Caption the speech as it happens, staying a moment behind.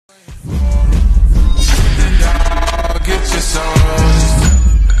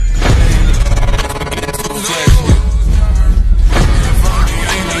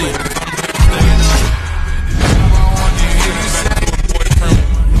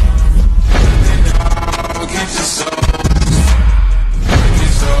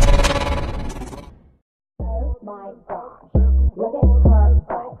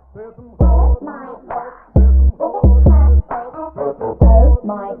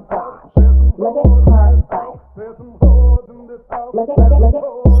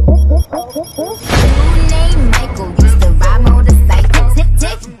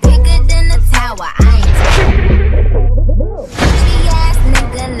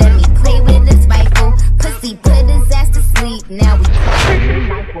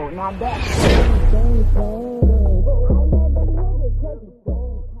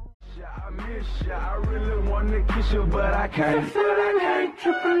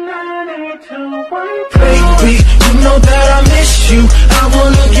Baby, you know that I miss you. I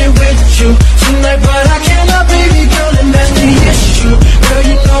wanna get with you tonight, but I cannot, baby girl, and that's the issue. Girl,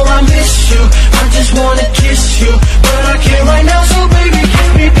 you know I miss you. I just wanna kiss you, but I can't right now, so baby, kiss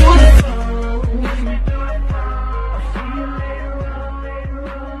me through the phone.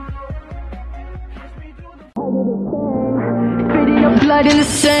 Video blood in the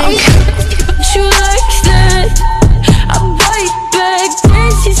sink. You like that? I bite back,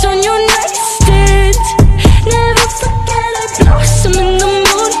 dances on your nightstand. Never forget I blossom in the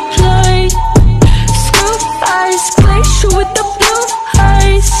moonlight. Scoop eyes, glacier with the blue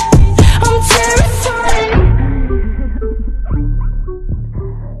eyes. I'm terrified.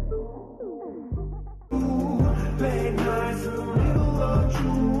 Late nights in the middle of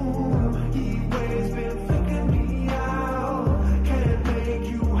June. Heat waves been flicking me out. Can't make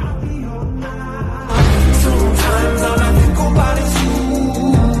you happier now. Sometimes all I think about is you.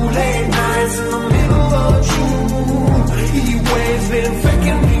 Late nights in the middle of June. Heat waves been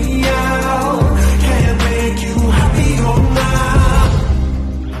freaking me out. Can't make you happier now.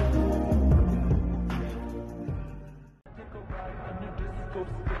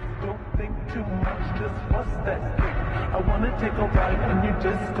 Don't think too much, just what's that kick? I wanna take a ride on your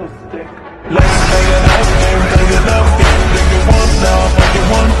disco stick. Let's play a love game, play a love game. Do you want love, or you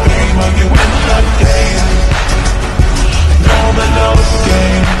want fame, or you in the game? Know the love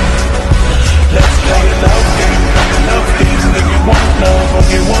game. Let's play a love game, play a love game. Do you want love, or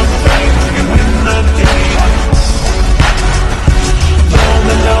you want fame, or you in the game? Know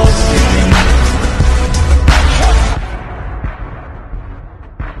the love game.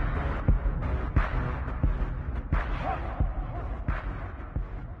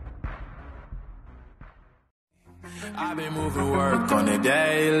 I've been moving work on the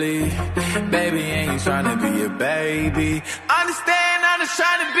daily. Baby ain't tryna be a baby. Understand, I'm just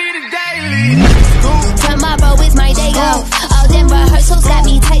tryna be the daily. Tomorrow is my day off. All them rehearsals got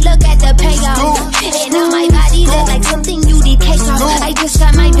me tight, look at the payoff. And on my body look like something you did cake off. I just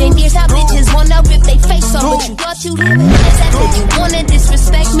got my bandiers out, bitches wanna rip they face off. But you thought you living this, I said you wanna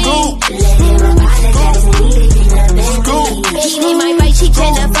disrespect me. Let him apologize and leave it in the bed. He need my right cheek,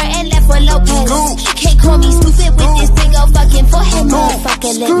 Jennifer, and left with Lopez. Can't call me stupid with this big old fucking forehead,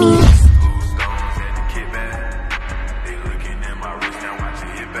 motherfucker, let me.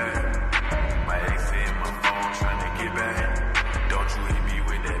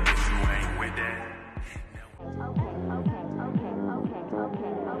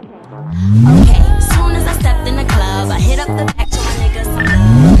 Okay, soon as I stepped in the club, I hit up the back to my niggas some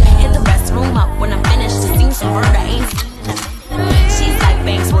love. Hit the restroom up when I'm finished to sing some murder ain't. She's like,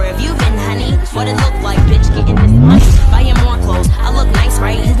 Banks, where have you been, honey? What it look like, bitch, getting this money. Buying more clothes, I look nice,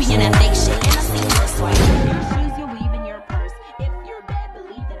 right? You be in that fake shit, and I see your swipe. Shoes you weave in your purse. If you're bad,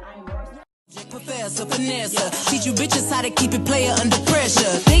 believe that I'm yours. Professor, finesse, teach you bitches how to keep it player under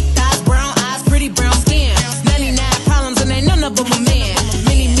pressure. Thick thighs, brown eyes, pretty brown skin. 99 problems and ain't none of them a man.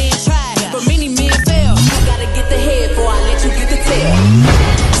 Many men tried, but many men fail. I gotta get the head before I let you get the tail.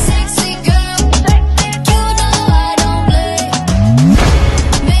 Sexy girl, you know I don't play.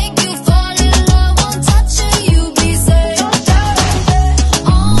 Make you fall in love, one touch and you be safe.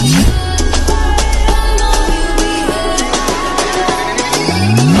 Oh, you, I know you be good.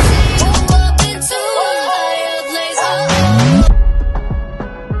 Take you up into a higher place.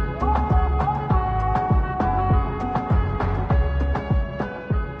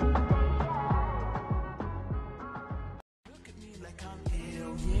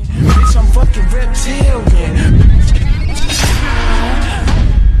 Bitch, I'm fucking reptilian.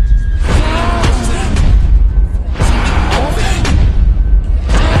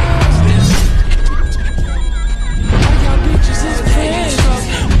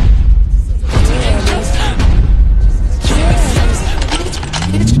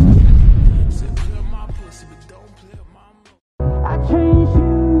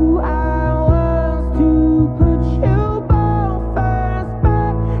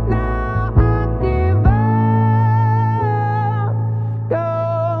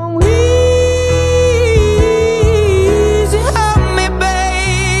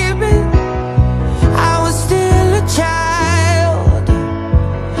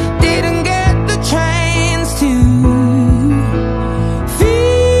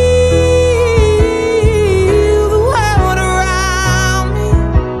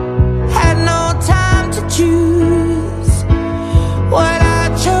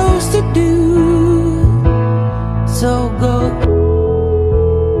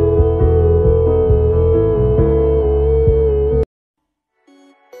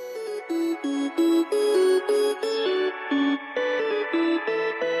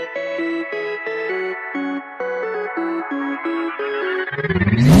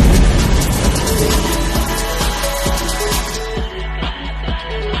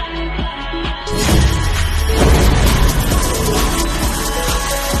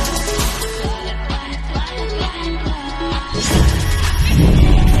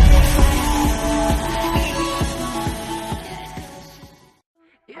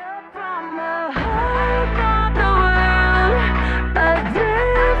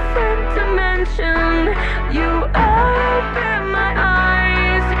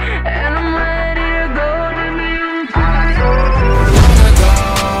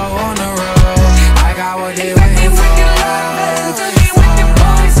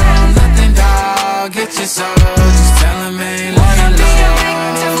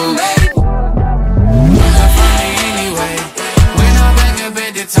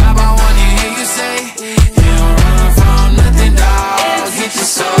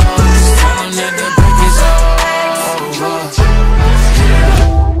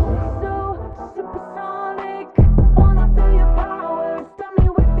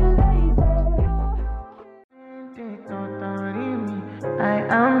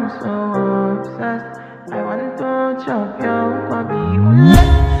 I want to chop your body.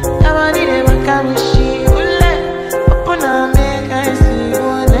 I want it,